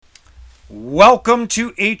Welcome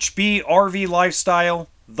to HB RV Lifestyle,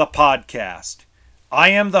 the podcast. I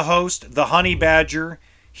am the host, the Honey Badger,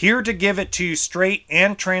 here to give it to you straight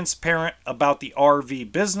and transparent about the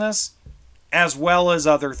RV business, as well as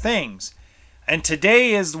other things. And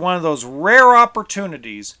today is one of those rare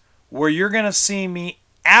opportunities where you're going to see me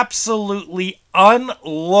absolutely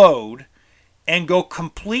unload and go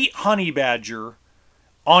complete Honey Badger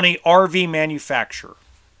on a RV manufacturer.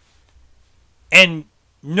 And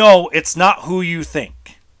no, it's not who you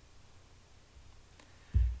think.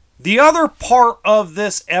 The other part of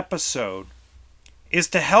this episode is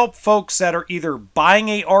to help folks that are either buying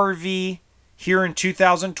a RV here in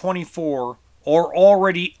 2024 or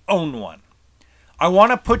already own one. I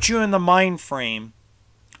want to put you in the mind frame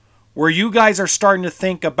where you guys are starting to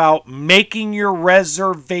think about making your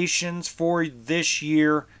reservations for this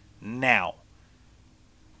year now.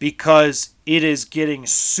 Because it is getting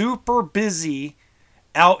super busy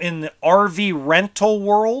out in the RV rental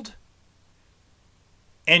world,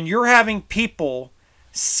 and you're having people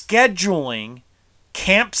scheduling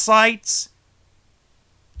campsites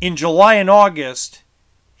in July and August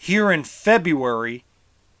here in February,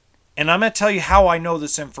 and I'm going to tell you how I know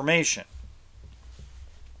this information.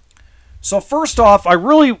 So first off, I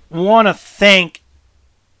really want to thank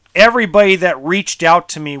everybody that reached out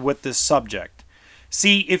to me with this subject.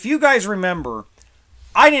 See, if you guys remember,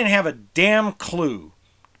 I didn't have a damn clue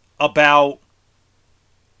about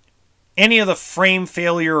any of the frame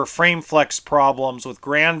failure or frame flex problems with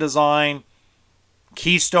Grand Design,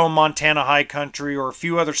 Keystone Montana High Country, or a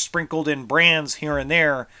few other sprinkled in brands here and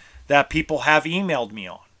there that people have emailed me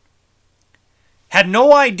on. Had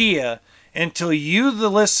no idea until you,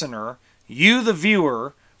 the listener, you, the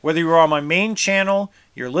viewer, whether you're on my main channel,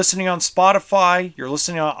 you're listening on Spotify, you're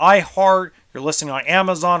listening on iHeart, you're listening on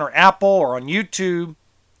Amazon or Apple or on YouTube.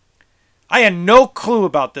 I had no clue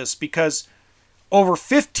about this because over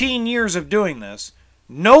 15 years of doing this,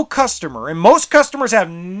 no customer, and most customers have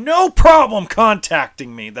no problem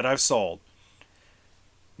contacting me that I've sold.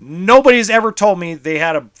 Nobody's ever told me they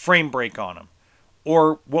had a frame break on them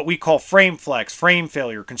or what we call frame flex, frame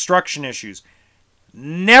failure, construction issues.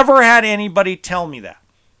 Never had anybody tell me that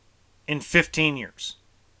in 15 years.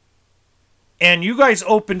 And you guys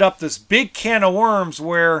opened up this big can of worms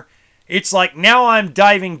where it's like now I'm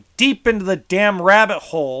diving deep into the damn rabbit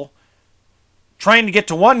hole trying to get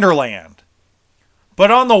to Wonderland.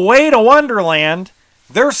 But on the way to Wonderland,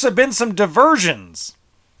 there's been some diversions.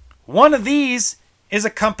 One of these is a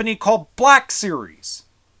company called Black Series.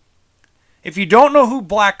 If you don't know who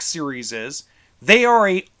Black Series is, they are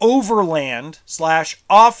a overland /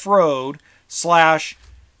 off-road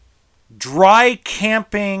 / dry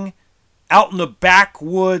camping out in the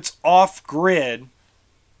backwoods off-grid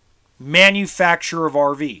manufacturer of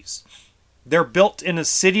RVs. They're built in a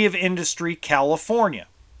city of industry, California.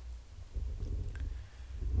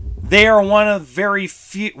 They are one of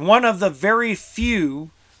the very few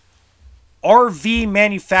RV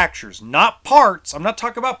manufacturers, not parts. I'm not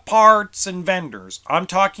talking about parts and vendors. I'm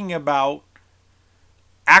talking about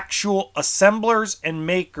actual assemblers and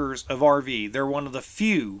makers of RV. They're one of the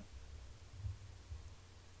few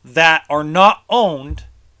that are not owned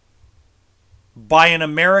by an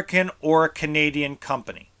American or a Canadian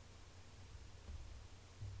company.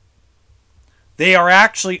 They are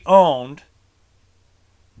actually owned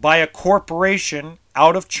by a corporation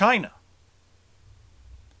out of China.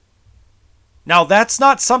 Now, that's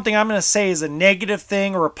not something I'm going to say is a negative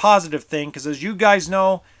thing or a positive thing, because as you guys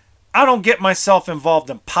know, I don't get myself involved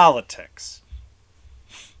in politics.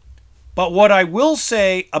 But what I will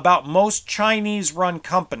say about most Chinese-run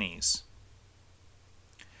companies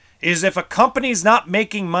is if a company's not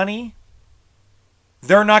making money,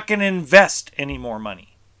 they're not going to invest any more money.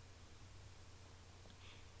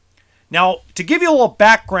 Now, to give you a little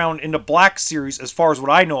background into Black Series as far as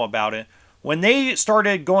what I know about it, when they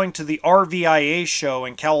started going to the RVIA show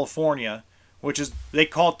in California, which is, they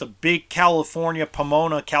call it the Big California,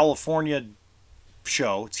 Pomona, California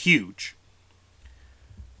show, it's huge.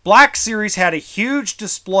 Black Series had a huge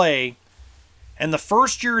display. And the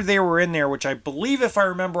first year they were in there, which I believe, if I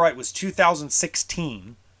remember right, was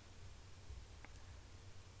 2016,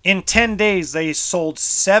 in 10 days they sold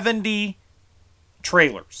 70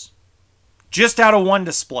 trailers. Just out of one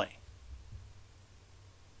display.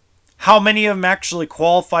 How many of them actually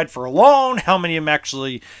qualified for a loan? How many of them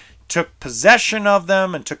actually took possession of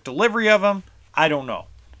them and took delivery of them? I don't know.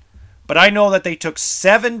 But I know that they took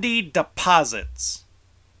 70 deposits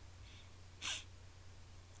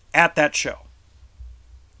at that show.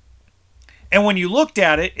 And when you looked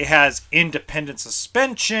at it, it has independent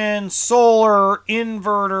suspension, solar,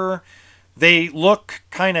 inverter, They look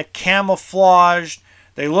kind of camouflaged.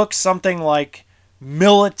 They look something like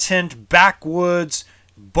militant backwoods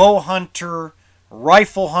bow hunter,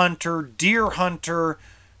 rifle hunter, deer hunter,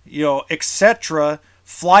 etc.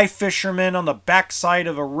 Fly fisherman on the backside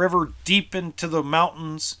of a river deep into the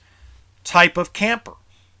mountains type of camper.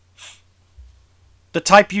 The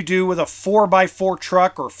type you do with a 4x4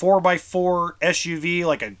 truck or 4x4 SUV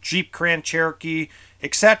like a Jeep Grand Cherokee,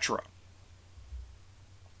 etc.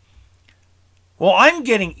 Well, I'm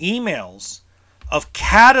getting emails of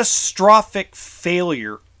catastrophic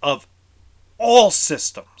failure of all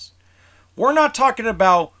systems. We're not talking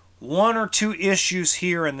about one or two issues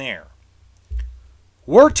here and there.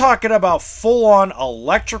 We're talking about full-on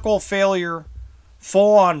electrical failure,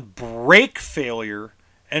 full-on brake failure,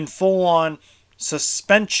 and full-on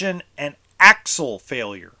suspension and axle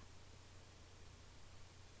failure.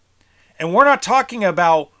 And we're not talking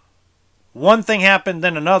about one thing happened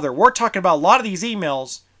then another. We're talking about a lot of these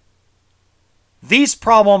emails. These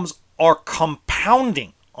problems are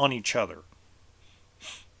compounding on each other.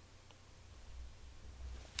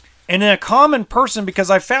 And in a common person, because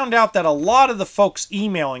I found out that a lot of the folks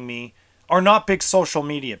emailing me are not big social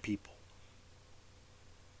media people.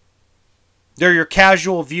 They're your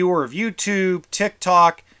casual viewer of YouTube,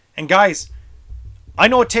 TikTok. And guys, I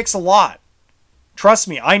know it takes a lot. Trust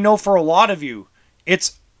me, I know for a lot of you,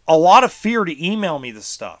 it's a lot of fear to email me this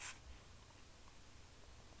stuff.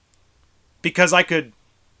 Because I could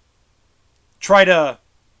try to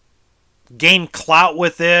gain clout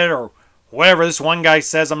with it, or whatever this one guy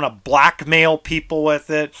says, I'm going to blackmail people with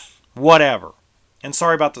it, whatever. And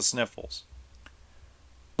sorry about the sniffles.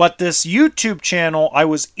 But this YouTube channel, I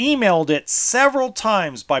was emailed it several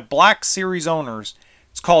times by Black Series owners.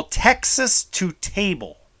 It's called Texas to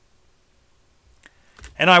Table.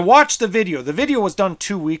 And I watched the video. The video was done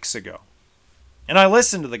 2 weeks ago. And I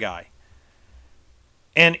listened to the guy.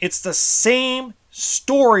 And it's the same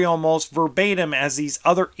story almost verbatim as these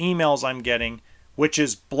other emails I'm getting, which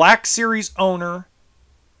is Black Series owner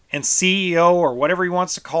and CEO, or whatever he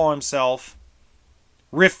wants to call himself,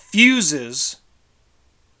 refuses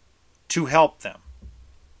to help them.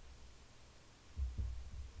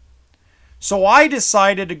 So I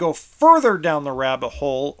decided to go further down the rabbit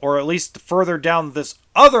hole, or at least further down this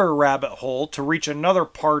other rabbit hole to reach another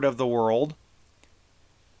part of the world.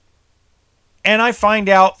 And I find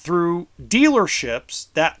out through dealerships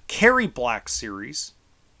that carry Black Series,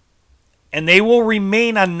 and they will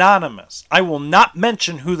remain anonymous. I will not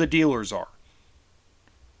mention who the dealers are.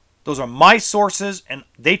 Those are my sources, and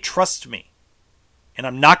they trust me. And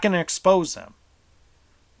I'm not going to expose them.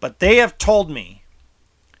 But they have told me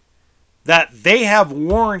that they have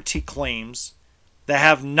warranty claims that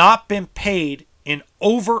have not been paid in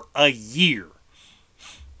over a year.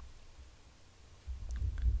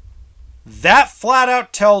 That flat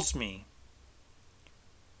out tells me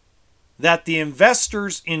that the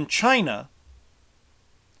investors in China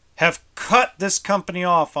have cut this company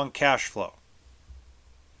off on cash flow.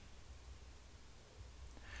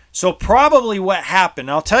 So probably what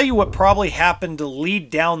happened, I'll tell you what probably happened to lead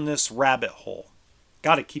down this rabbit hole.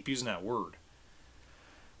 Got to keep using that word.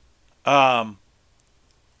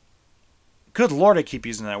 Good Lord, I keep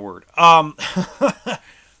using that word.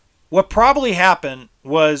 What probably happened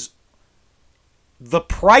was the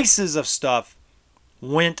prices of stuff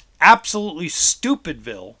went absolutely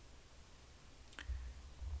stupidville.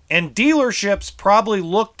 And dealerships probably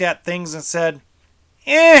looked at things and said,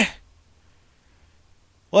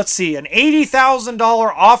 let's see, an $80,000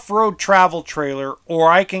 off-road travel trailer, or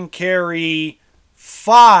I can carry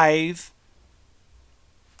 5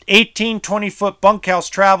 18, 20-foot bunkhouse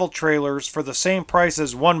travel trailers for the same price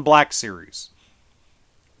as one Black Series.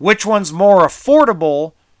 Which one's more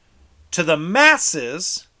affordable to the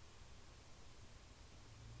masses?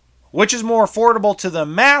 Which is more affordable to the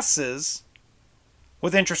masses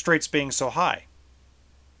with interest rates being so high?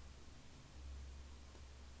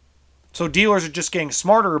 So dealers are just getting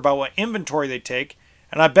smarter about what inventory they take.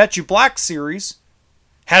 And I bet you Black Series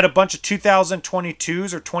had a bunch of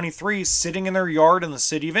 2022s or 23s sitting in their yard in the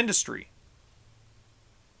City of Industry.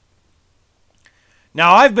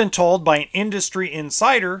 Now, I've been told by an industry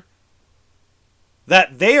insider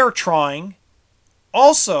that they are trying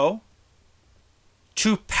also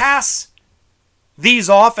to pass these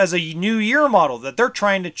off as a new year model, that they're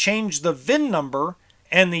trying to change the VIN number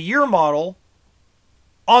and the year model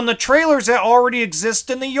on the trailers that already exist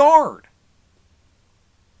in the yard.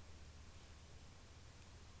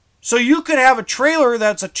 So you could have a trailer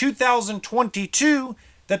that's a 2022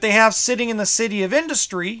 that they have sitting in the City of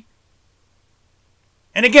Industry.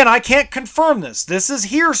 And again, I can't confirm this. This is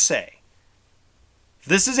hearsay.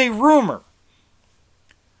 This is a rumor.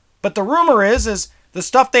 But the rumor is the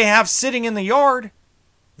stuff they have sitting in the yard,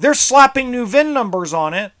 they're slapping new VIN numbers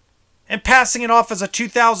on it and passing it off as a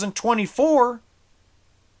 2024.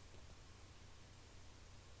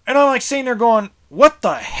 And I'm like sitting there going, what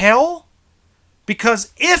the hell?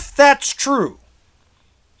 Because if that's true,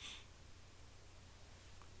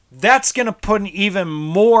 that's going to put an even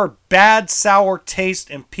more bad, sour taste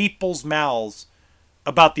in people's mouths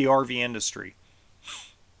about the RV industry.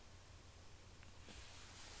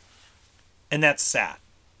 And that's sad.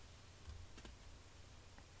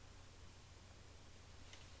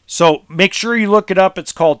 So make sure you look it up.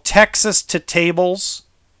 It's called Texas to Tables.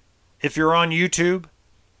 If you're on YouTube,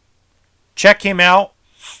 check him out.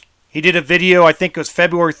 He did a video, I think it was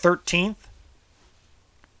February 13th.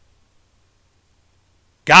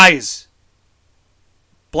 Guys,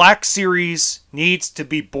 Black Series needs to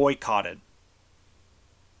be boycotted.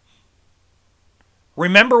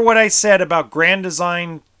 Remember what I said about Grand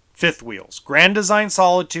Design fifth wheels. Grand Design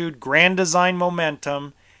Solitude, Grand Design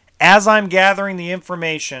Momentum. As I'm gathering the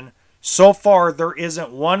information, so far there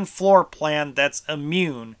isn't one floor plan that's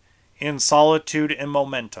immune in Solitude and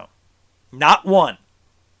Momentum. Not one.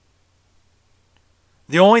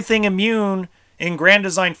 The only thing immune in Grand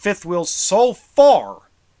Design fifth wheels so far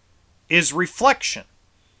is Reflection.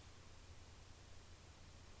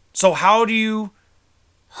 So how do you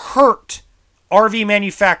hurt RV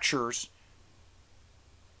manufacturers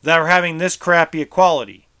that are having this crappy a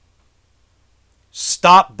quality?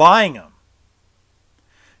 Stop buying them.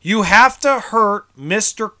 You have to hurt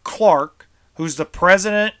Mr. Clark, who's the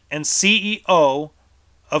president and CEO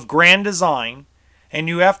of Grand Design, and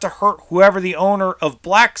you have to hurt whoever the owner of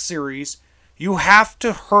Black Series. You have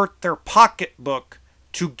to hurt their pocketbook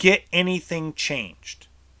to get anything changed.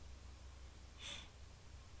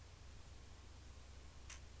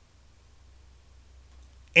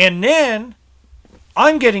 And then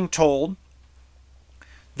I'm getting told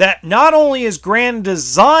that not only is Grand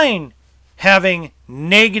Design having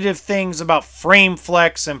negative things about frame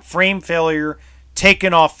flex and frame failure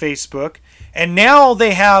taken off Facebook, and now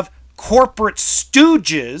they have corporate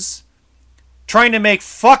stooges trying to make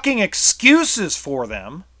fucking excuses for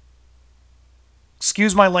them.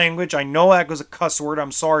 Excuse my language. I know that was a cuss word.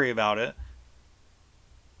 I'm sorry about it.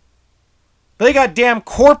 But they got damn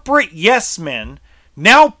corporate yes men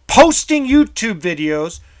now posting YouTube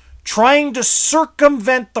videos trying to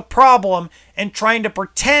circumvent the problem and trying to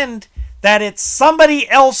pretend that it's somebody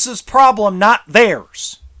else's problem, not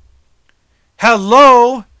theirs.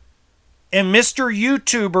 Hello, and Mr.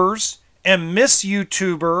 YouTubers and Miss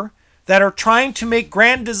YouTuber that are trying to make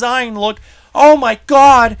Grand Design look, oh my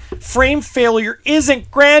God, frame failure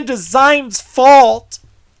isn't Grand Design's fault.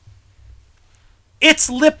 It's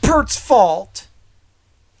Lippert's fault.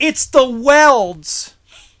 It's the welds.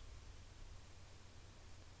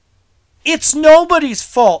 It's nobody's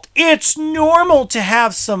fault. It's normal to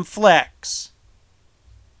have some flex.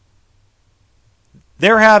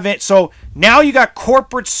 They're having, so now you got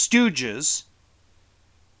corporate stooges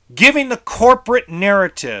giving the corporate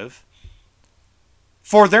narrative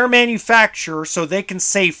for their manufacturer so they can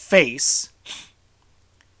save face.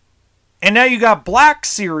 And now you got Black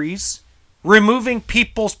Series removing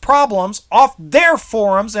people's problems off their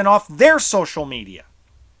forums and off their social media.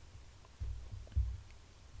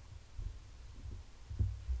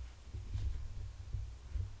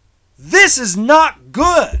 This is not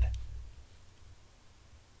good.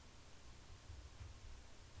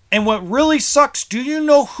 And what really sucks, do you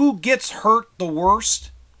know who gets hurt the worst?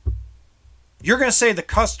 You're going to say the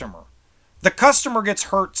customer. The customer gets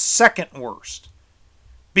hurt second worst.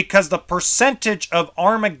 Because the percentage of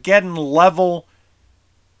Armageddon level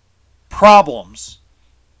problems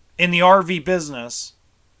in the RV business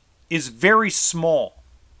is very small.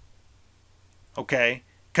 Okay?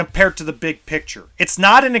 Compared to the big picture. It's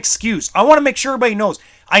not an excuse. I want to make sure everybody knows.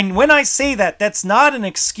 When I say that, that's not an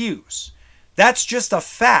excuse. That's just a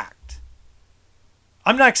fact.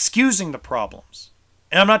 I'm not excusing the problems.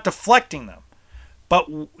 And I'm not deflecting them. But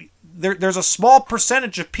there's a small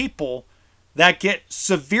percentage of people that get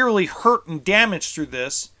severely hurt and damaged through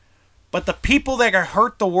this. But the people that get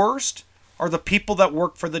hurt the worst are the people that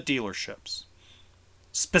work for the dealerships.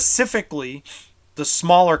 Specifically, the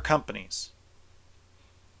smaller companies.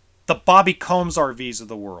 The Bobby Combs RVs of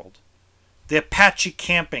the world. The Apache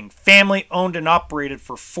Camping, family owned and operated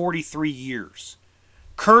for 43 years.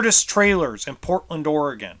 Curtis Trailers in Portland,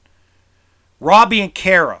 Oregon. Robbie and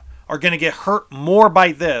Kara are going to get hurt more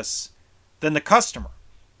by this than the customer.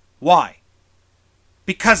 Why?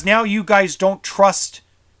 Because now you guys don't trust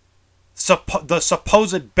the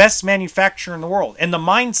supposed best manufacturer in the world and the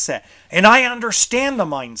mindset. And I understand the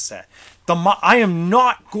mindset. I am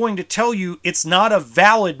not going to tell you it's not a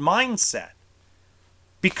valid mindset.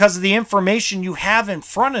 Because of the information you have in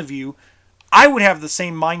front of you, I would have the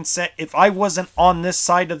same mindset if I wasn't on this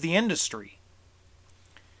side of the industry.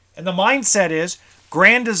 And the mindset is,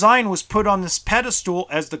 Grand Design was put on this pedestal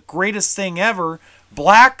as the greatest thing ever.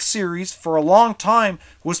 Black Series, for a long time,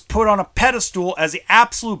 was put on a pedestal as the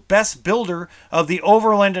absolute best builder of the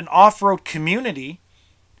overland and off-road community.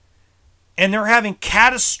 And they're having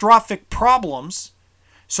catastrophic problems.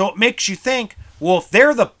 So it makes you think, well, if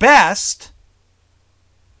they're the best,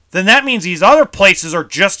 then that means these other places are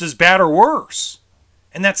just as bad or worse.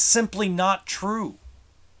 And that's simply not true.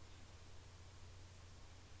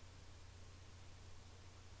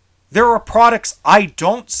 There are products I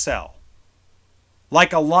don't sell,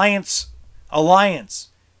 like Alliance,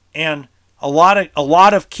 and a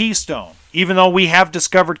lot of Keystone. Even though we have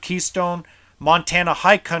discovered Keystone, Montana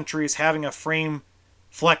High Country is having a frame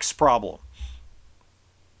flex problem.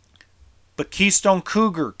 But Keystone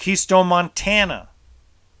Cougar, Keystone Montana,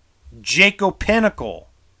 Jayco Pinnacle.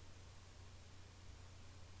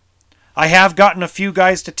 I have gotten a few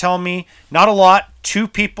guys to tell me, not a lot, 2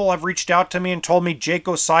 people have reached out to me and told me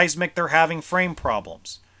Jayco Seismic, they're having frame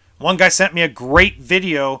problems. One guy sent me a great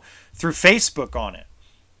video through Facebook on it.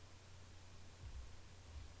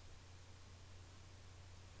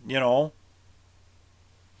 You know,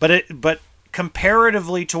 but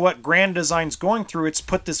comparatively to what Grand Design's going through, it's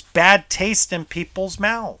put this bad taste in people's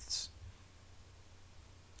mouths.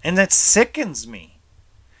 And that sickens me.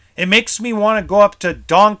 It makes me want to go up to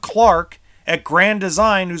Don Clark at Grand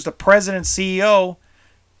Design, who's the president and CEO,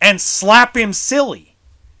 and slap him silly.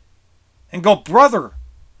 And go, brother,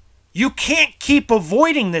 you can't keep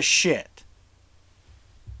avoiding this shit.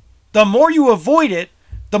 The more you avoid it,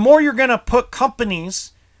 the more you're going to put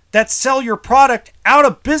companies that sell your product out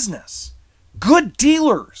of business. Good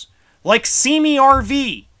dealers like Simi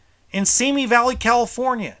RV in Simi Valley,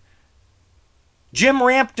 California. Jim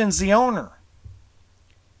Rampton's the owner.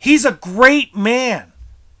 He's a great man,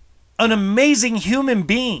 an amazing human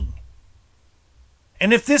being.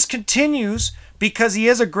 And if this continues, because he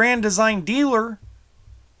is a Grand Design dealer,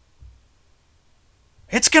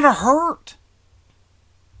 it's going to hurt.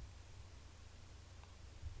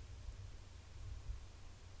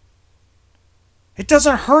 It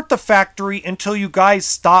doesn't hurt the factory until you guys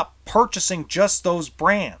stop purchasing just those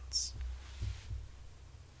brands.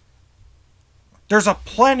 There's a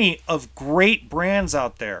plenty of great brands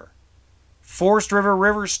out there. Forest River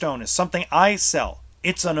Riverstone is something I sell.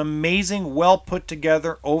 It's an amazing, well put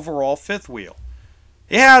together overall fifth wheel.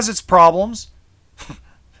 It has its problems.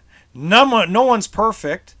 No one's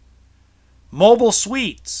perfect. Mobile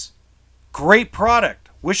Suites, great product.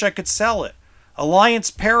 Wish I could sell it.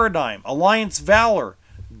 Alliance Paradigm, Alliance Valor,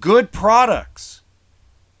 good products.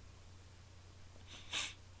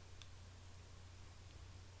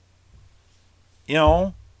 You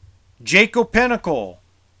know, Jayco Pinnacle,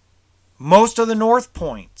 most of the North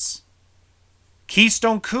Points,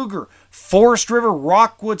 Keystone Cougar, Forest River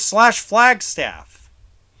Rockwood / Flagstaff,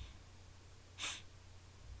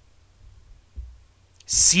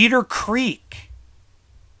 Cedar Creek,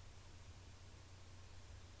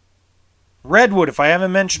 Redwood, if I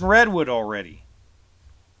haven't mentioned Redwood already.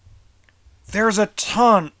 There's a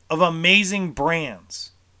ton of amazing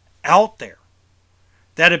brands out there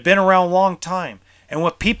that have been around a long time. And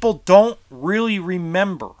what people don't really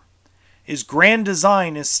remember is Grand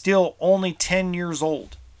Design is still only 10 years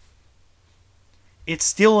old. It's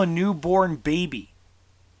still a newborn baby.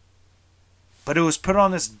 But it was put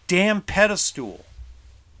on this damn pedestal.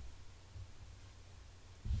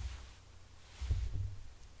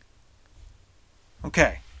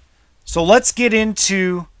 Okay, so let's get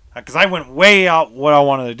into, because I went way out what I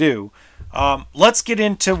wanted to do. Let's get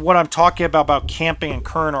into what I'm talking about camping and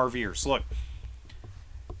current RVers. Look,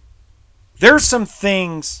 there's some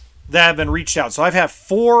things that have been reached out. So I've had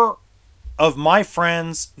 4 of my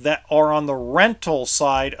friends that are on the rental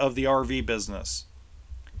side of the RV business.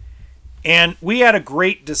 And we had a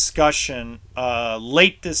great discussion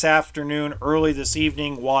late this afternoon, early this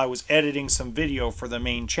evening, while I was editing some video for the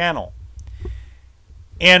main channel.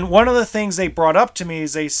 And one of the things they brought up to me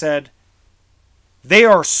is they said they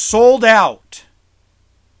are sold out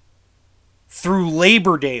through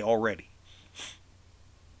Labor Day already.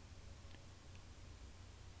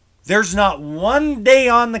 There's not one day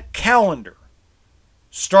on the calendar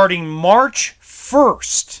starting March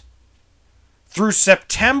 1st through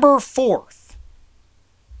September 4th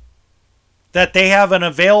that they have an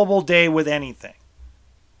available day with anything.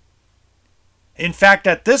 In fact,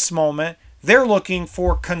 at this moment, they're looking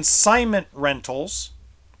for consignment rentals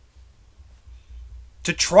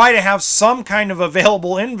to try to have some kind of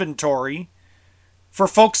available inventory for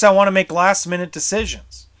folks that want to make last minute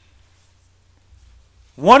decisions.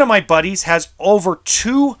 One of my buddies has over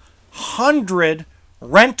 200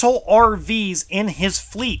 rental RVs in his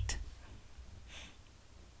fleet.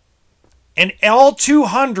 And all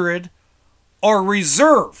 200 are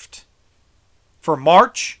reserved for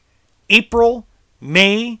March, April,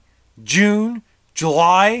 May, June,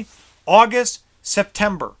 July, August,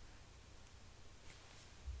 September.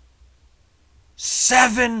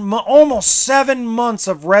 Almost 7 months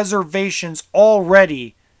of reservations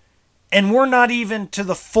already, and we're not even to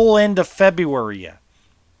the full end of February yet.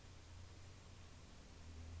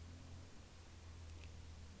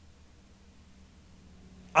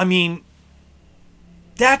 I mean,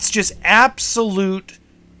 that's just absolute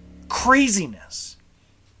craziness.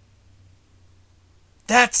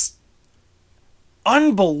 That's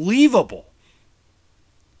unbelievable.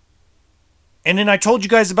 And then I told you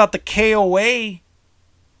guys about the KOA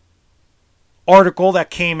article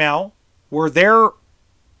that came out where they're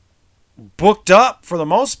booked up for the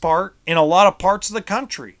most part in a lot of parts of the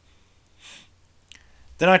country.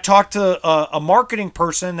 Then I talked to a marketing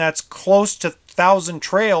person that's close to 1,000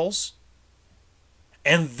 Trails,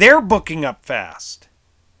 and they're booking up fast.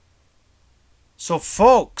 So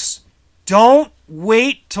folks, don't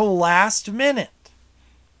wait till last minute.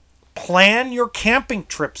 Plan your camping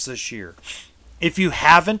trips this year if you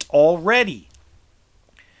haven't already.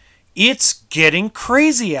 It's getting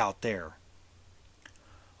crazy out there.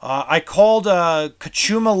 I called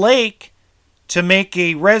Kachuma Lake to make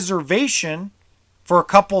a reservation for a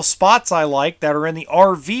couple of spots I like that are in the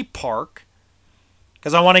RV park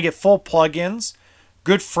because I want to get full plug-ins.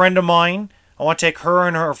 Good friend of mine, I want to take her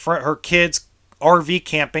and her kids RV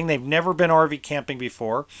camping. They've never been RV camping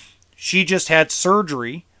before. She just had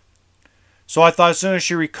surgery. So I thought as soon as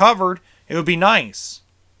she recovered, it would be nice.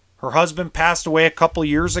 Her husband passed away a couple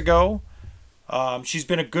years ago. She's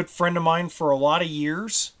been a good friend of mine for a lot of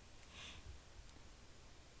years.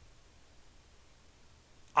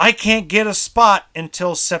 I can't get a spot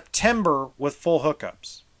until September with full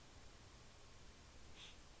hookups.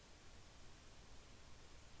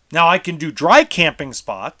 Now I can do dry camping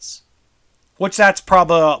spots, which that's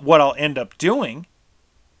probably what I'll end up doing.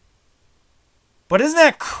 But isn't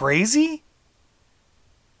that crazy?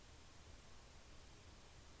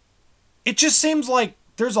 It just seems like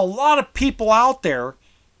there's a lot of people out there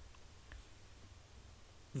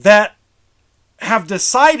that have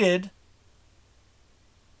decided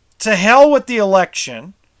to hell with the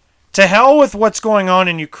election, to hell with what's going on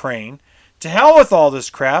in Ukraine, to hell with all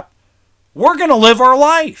this crap. We're going to live our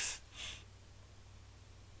life.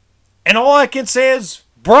 And all I can say is,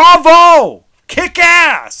 bravo! Kick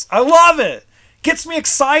ass! I love it. Gets me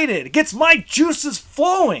excited. It gets my juices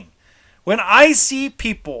flowing when I see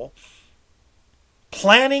people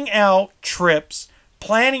planning out trips,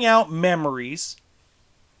 planning out memories,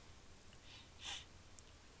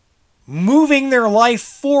 moving their life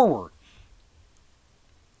forward.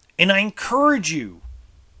 And I encourage you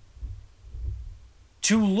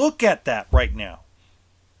to look at that right now.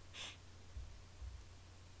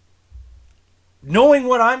 Knowing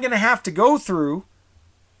what I'm going to have to go through,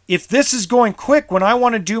 if this is going quick, when I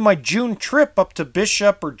want to do my June trip up to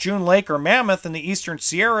Bishop or June Lake or Mammoth in the Eastern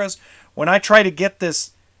Sierras, when I try to get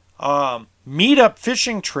this meetup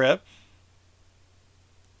fishing trip,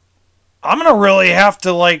 I'm going to really have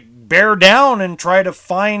to bear down and try to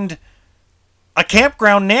find a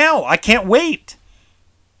campground now. I can't wait.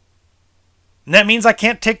 And that means I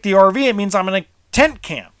can't take the RV. It means I'm going to tent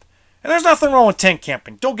camp. And there's nothing wrong with tent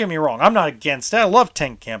camping. Don't get me wrong. I'm not against it. I love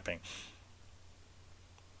tent camping.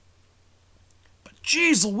 But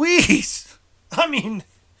geez Louise. I mean,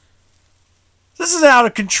 this is out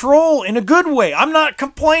of control in a good way. I'm not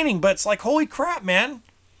complaining, but it's like, holy crap, man.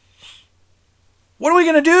 What are we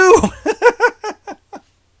going to do?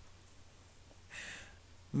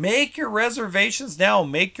 Make your reservations now.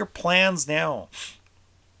 Make your plans now.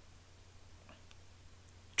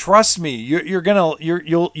 Trust me,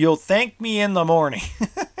 you'll thank me in the morning.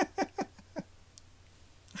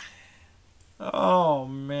 Oh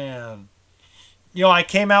man. You know, I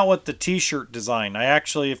came out with the t-shirt design. I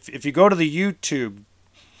actually, if you go to the YouTube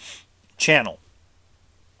channel,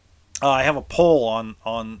 I have a poll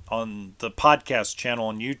on the podcast channel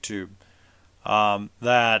on YouTube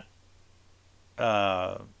that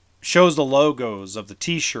shows the logos of the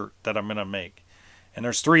t-shirt that I'm going to make. And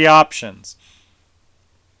there's 3 options.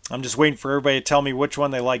 I'm just waiting for everybody to tell me which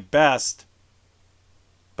one they like best.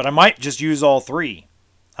 But I might just use all 3.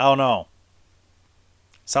 I don't know.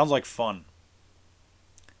 Sounds like fun.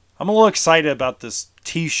 I'm a little excited about this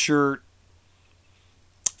t-shirt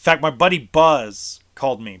fact, my buddy Buzz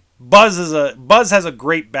called me. Buzz has a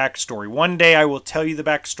great backstory. One day I will tell you the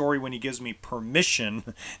backstory when he gives me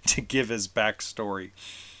permission to give his backstory.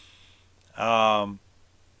 That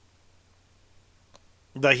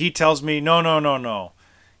he tells me, no.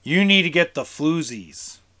 You need to get the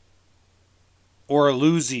floozies. Or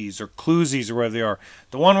loozies, or cluesies, or whatever they are.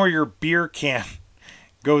 The one where your beer can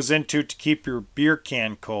goes into to keep your beer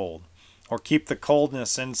can cold. Or keep the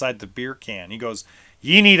coldness inside the beer can. He goes,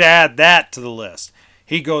 you need to add that to the list.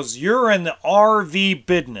 He goes, you're in the RV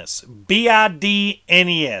business.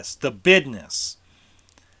 BIDNES, the business.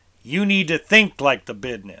 You need to think like the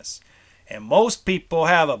business. And most people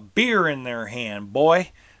have a beer in their hand,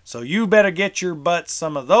 boy. So you better get your butt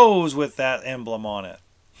some of those with that emblem on it.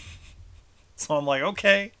 So I'm like,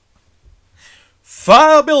 okay.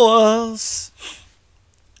 Fabulous.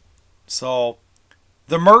 So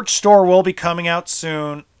the merch store will be coming out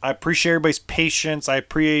soon. I appreciate everybody's patience. I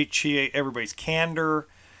appreciate everybody's candor.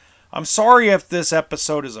 I'm sorry if this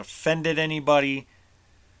episode has offended anybody.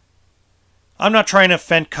 I'm not trying to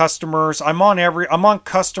offend customers. I'm on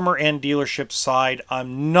customer and dealership side.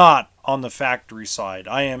 I'm not on the factory side.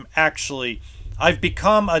 I've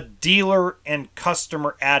become a dealer and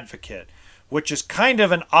customer advocate, which is kind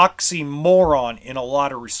of an oxymoron in a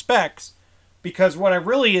lot of respects, because what I'm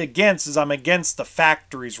really against is I'm against the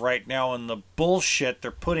factories right now and the bullshit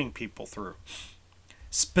they're putting people through.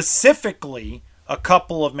 Specifically, a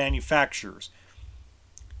couple of manufacturers.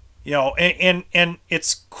 You know, and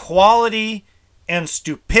it's quality and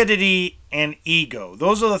stupidity and ego.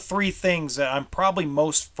 Those are the three things that I'm probably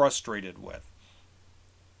most frustrated with.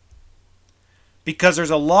 Because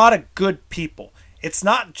there's a lot of good people.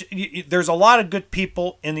 There's a lot of good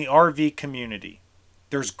people in the RV community.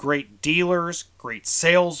 There's great dealers, great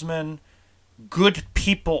salesmen, good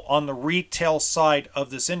people on the retail side of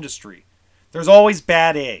this industry. There's always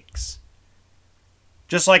bad eggs.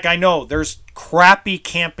 Just like I know there's crappy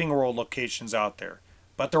Camping World locations out there,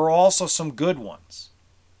 but there are also some good ones.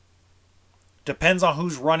 Depends on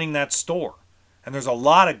who's running that store. And there's a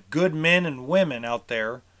lot of good men and women out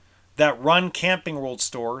there that run Camping World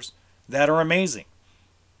stores that are amazing.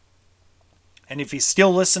 And if he's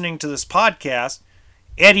still listening to this podcast,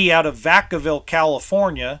 Eddie out of Vacaville,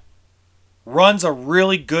 California, runs a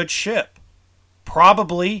really good ship.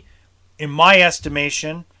 Probably, in my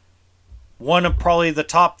estimation, one of probably the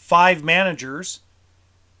top 5 managers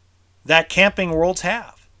that Camping Worlds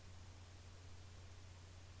have.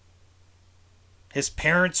 His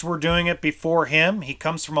parents were doing it before him. He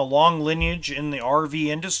comes from a long lineage in the RV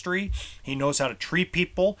industry. He knows how to treat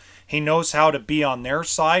people. He knows how to be on their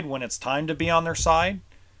side when it's time to be on their side.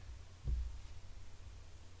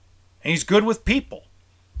 And he's good with people.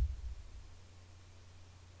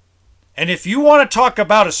 And if you want to talk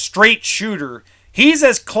about a straight shooter, he's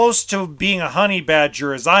as close to being a honey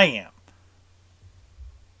badger as I am.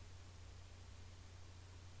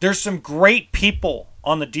 There's some great people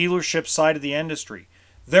on the dealership side of the industry.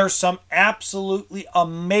 There's some absolutely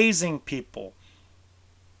amazing people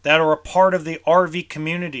that are a part of the RV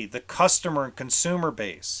community, the customer and consumer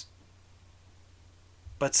base.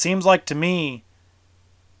 But seems like to me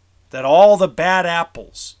that all the bad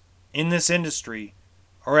apples in this industry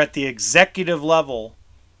are at the executive level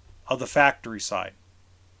of the factory side.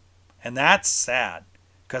 And that's sad,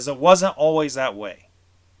 because it wasn't always that way.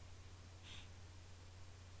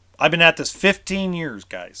 I've been at this 15 years,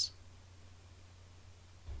 guys.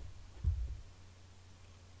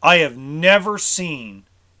 I have never seen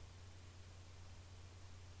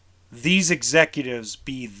these executives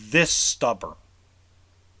be this stubborn.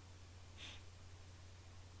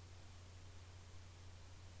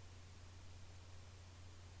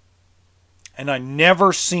 And I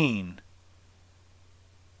never seen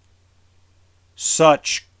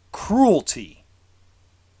such cruelty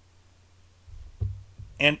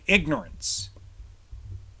and ignorance.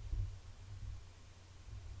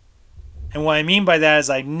 And what I mean by that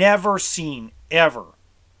is I never seen ever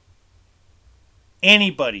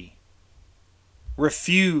anybody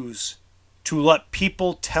refuse to let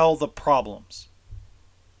people tell the problems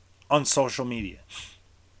on social media.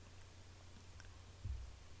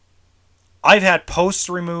 I've had posts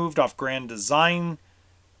removed off Grand Design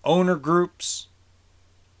owner groups.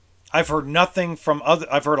 I've heard nothing from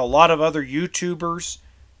I've heard a lot of other YouTubers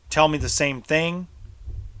tell me the same thing.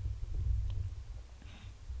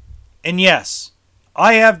 And yes,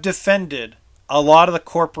 I have defended a lot of the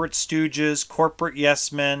corporate stooges, corporate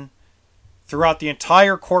yes men throughout the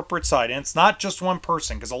entire corporate side. And it's not just one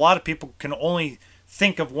person, because a lot of people can only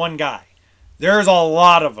think of one guy. There's a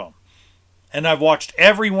lot of them. And I've watched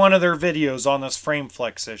every one of their videos on this frame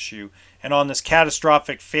flex issue and on this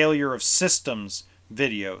catastrophic failure of systems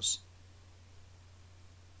videos.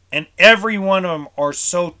 And every one of them are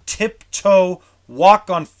so tiptoe, walk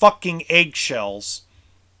on fucking eggshells.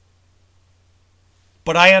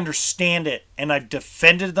 But I understand it, and I've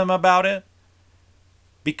defended them about it.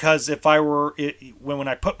 Because if I were, when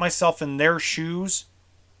I put myself in their shoes,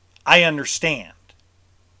 I understand.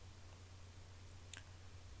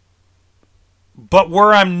 But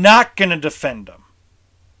where I'm not going to defend them,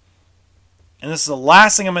 and this is the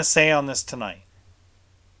last thing I'm going to say on this tonight,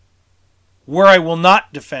 where I will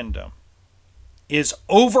not defend them, is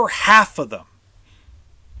over half of them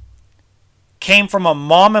came from a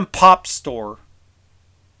mom and pop store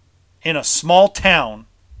in a small town,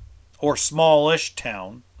 or smallish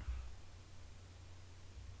town,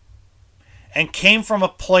 and came from a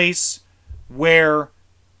place where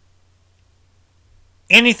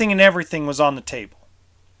anything and everything was on the table.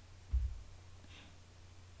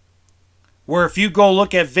 Where if you go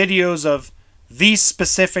look at videos of these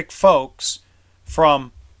specific folks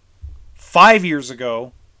from 5 years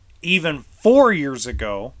ago, even 4 years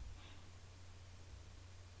ago,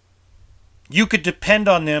 you could depend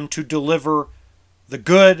on them to deliver the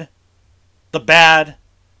good, the bad,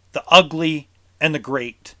 the ugly, and the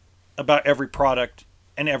great about every product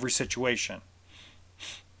and every situation.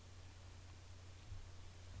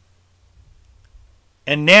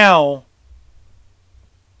 And now,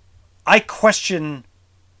 I question,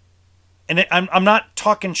 and I'm not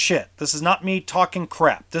talking shit. This is not me talking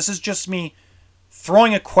crap. This is just me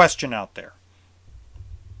throwing a question out there.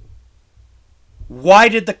 Why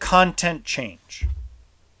did the content change?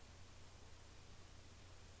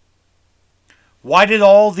 Why did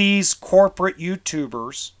all these corporate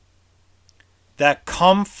YouTubers that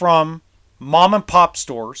come from mom and pop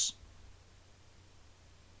stores,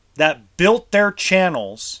 that built their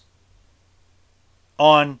channels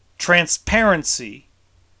on transparency,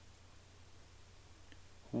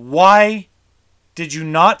 why did you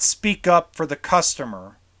not speak up for the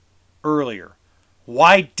customer earlier?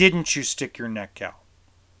 Why didn't you stick your neck out?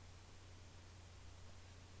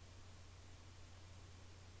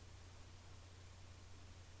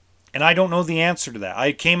 And I don't know the answer to that.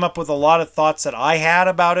 I came up with a lot of thoughts that I had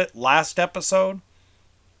about it last episode,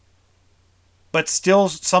 but still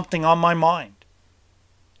something on my mind.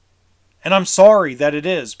 And I'm sorry that it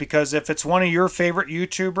is, because if it's one of your favorite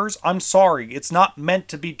YouTubers, I'm sorry. It's not meant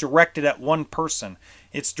to be directed at one person.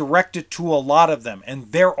 It's directed to a lot of them,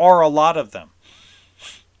 and there are a lot of them.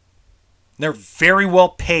 They're very well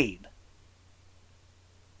paid.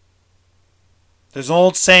 There's an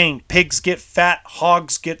old saying, pigs get fat,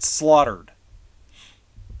 hogs get slaughtered.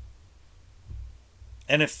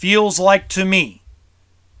 And it feels like to me,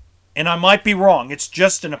 and I might be wrong, it's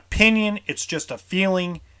just an opinion, it's just a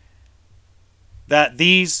feeling, that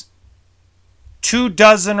these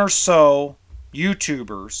 24 or so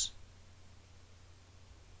YouTubers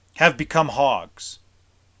have become hogs.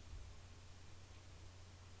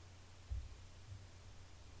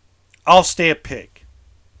 I'll stay a pig.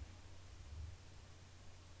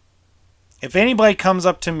 If anybody comes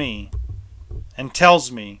up to me and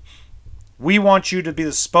tells me, we want you to be the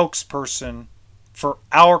spokesperson for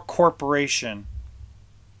our corporation,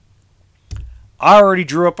 I already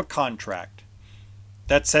drew up a contract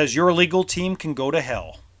that says your legal team can go to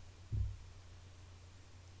hell.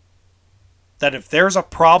 That if there's a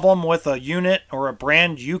problem with a unit or a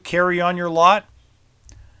brand you carry on your lot,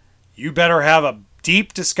 you better have a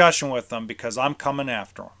deep discussion with them, because I'm coming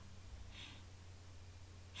after them.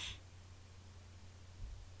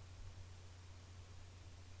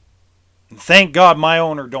 And thank God my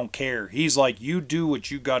owner don't care. He's like, you do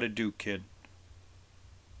what you got to do, kid.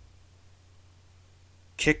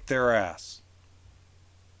 Kick their ass.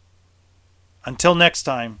 Until next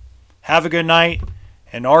time, have a good night.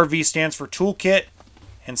 And RV stands for toolkit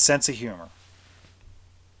and sense of humor.